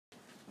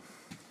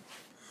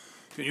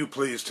Can you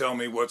please tell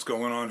me what's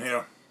going on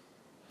here?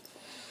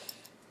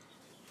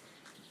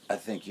 I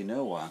think you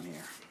know why I'm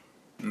here.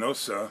 No,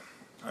 sir.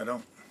 I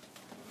don't.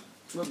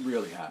 What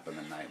really happened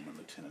the night when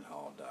Lieutenant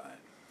Hall died?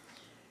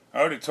 I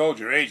already told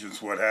your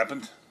agents what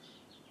happened.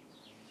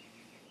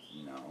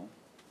 No,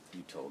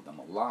 you told them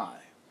a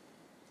lie.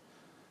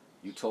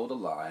 You told a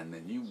lie and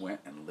then you went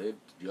and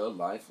lived your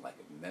life like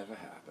it never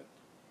happened.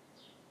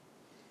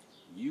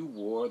 You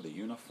wore the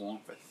uniform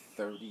for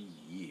 30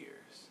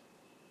 years,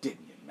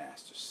 didn't you,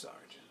 Master Sergeant?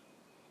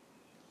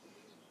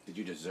 Did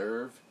you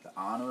deserve the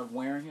honor of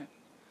wearing it?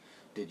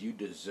 Did you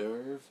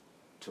deserve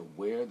to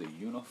wear the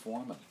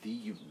uniform of the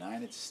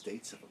United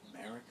States of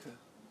America?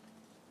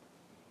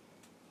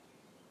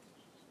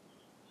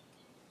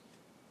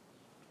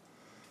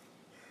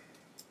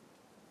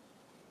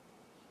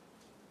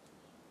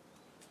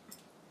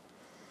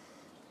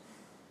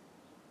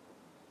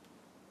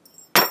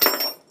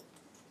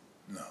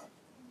 No.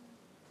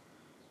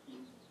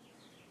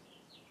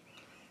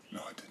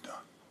 No, I did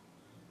not.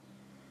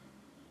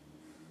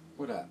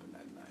 What happened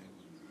that night?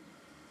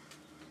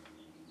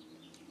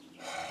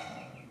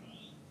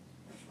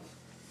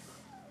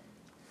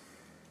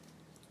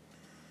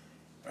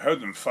 I heard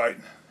them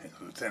fighting in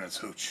the lieutenant's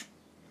hooch.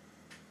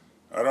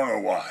 I don't know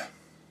why.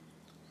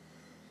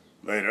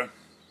 Later,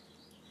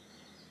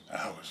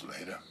 hours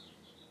later,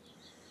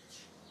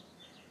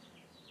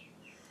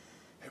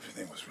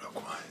 everything was real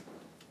quiet.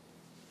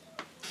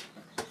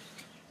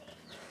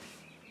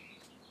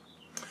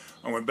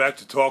 I went back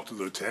to talk to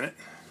the lieutenant,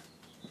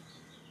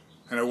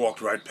 and I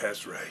walked right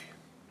past Ray,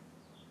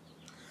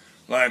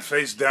 lying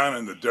face down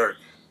in the dirt,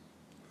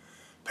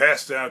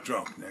 passed out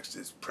drunk next to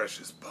his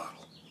precious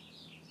bottle.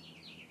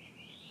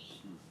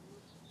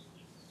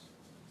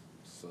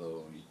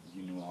 So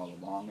you knew all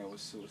along it was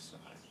suicide?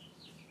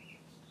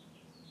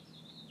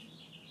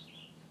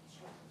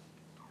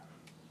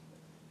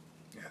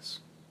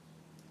 Yes.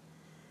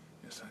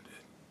 Yes, I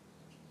did.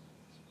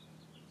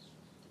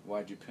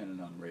 Why'd you pin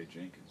it on Ray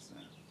Jenkins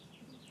then?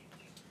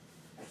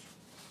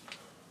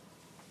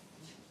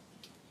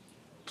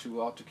 2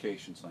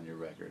 altercations on your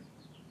record,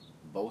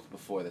 both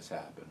before this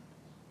happened,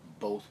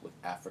 both with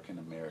African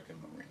American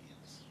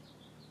Marines.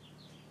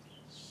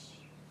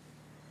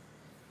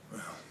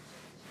 Well,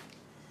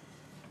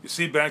 you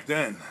see, back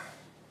then,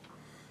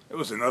 there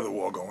was another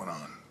war going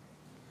on.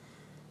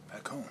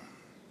 Back home.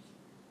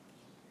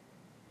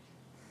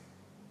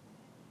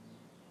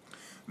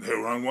 They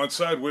were on one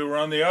side, we were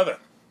on the other.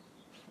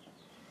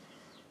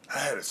 I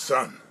had a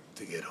son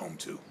to get home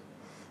to,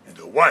 and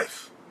a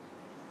wife.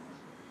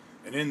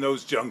 And in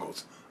those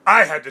jungles,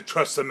 I had to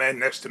trust the man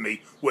next to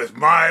me with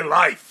my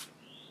life.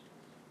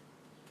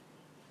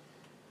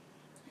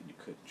 And you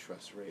couldn't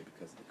trust Ray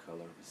because of the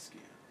color of his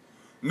skin?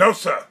 No,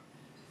 sir.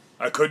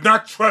 I could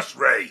not trust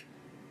Ray.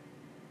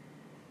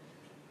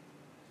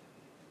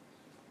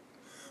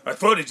 I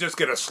thought he'd just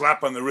get a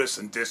slap on the wrist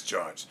and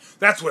discharged.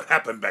 That's what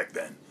happened back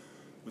then.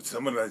 With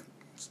so many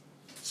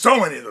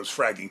of those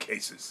fragging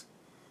cases.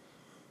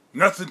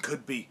 Nothing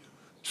could be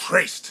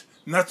traced.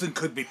 Nothing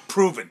could be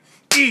proven.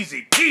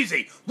 Easy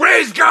peasy.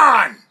 Ray's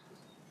gone!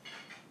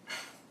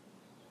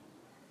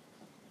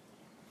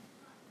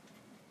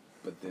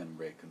 But then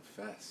Ray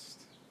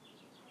confessed.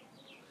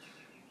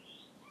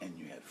 And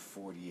you had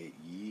 48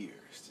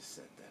 years to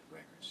set that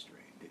record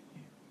straight, didn't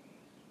you?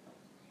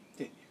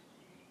 Didn't you?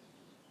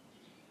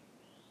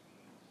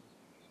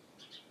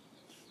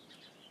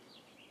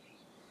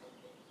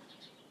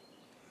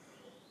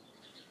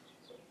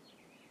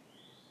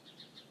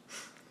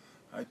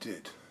 I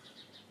did.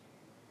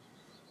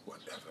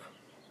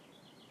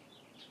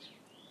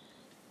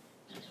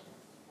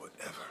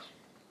 Whatever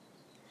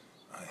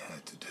I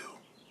had to do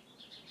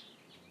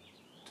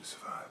to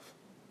survive.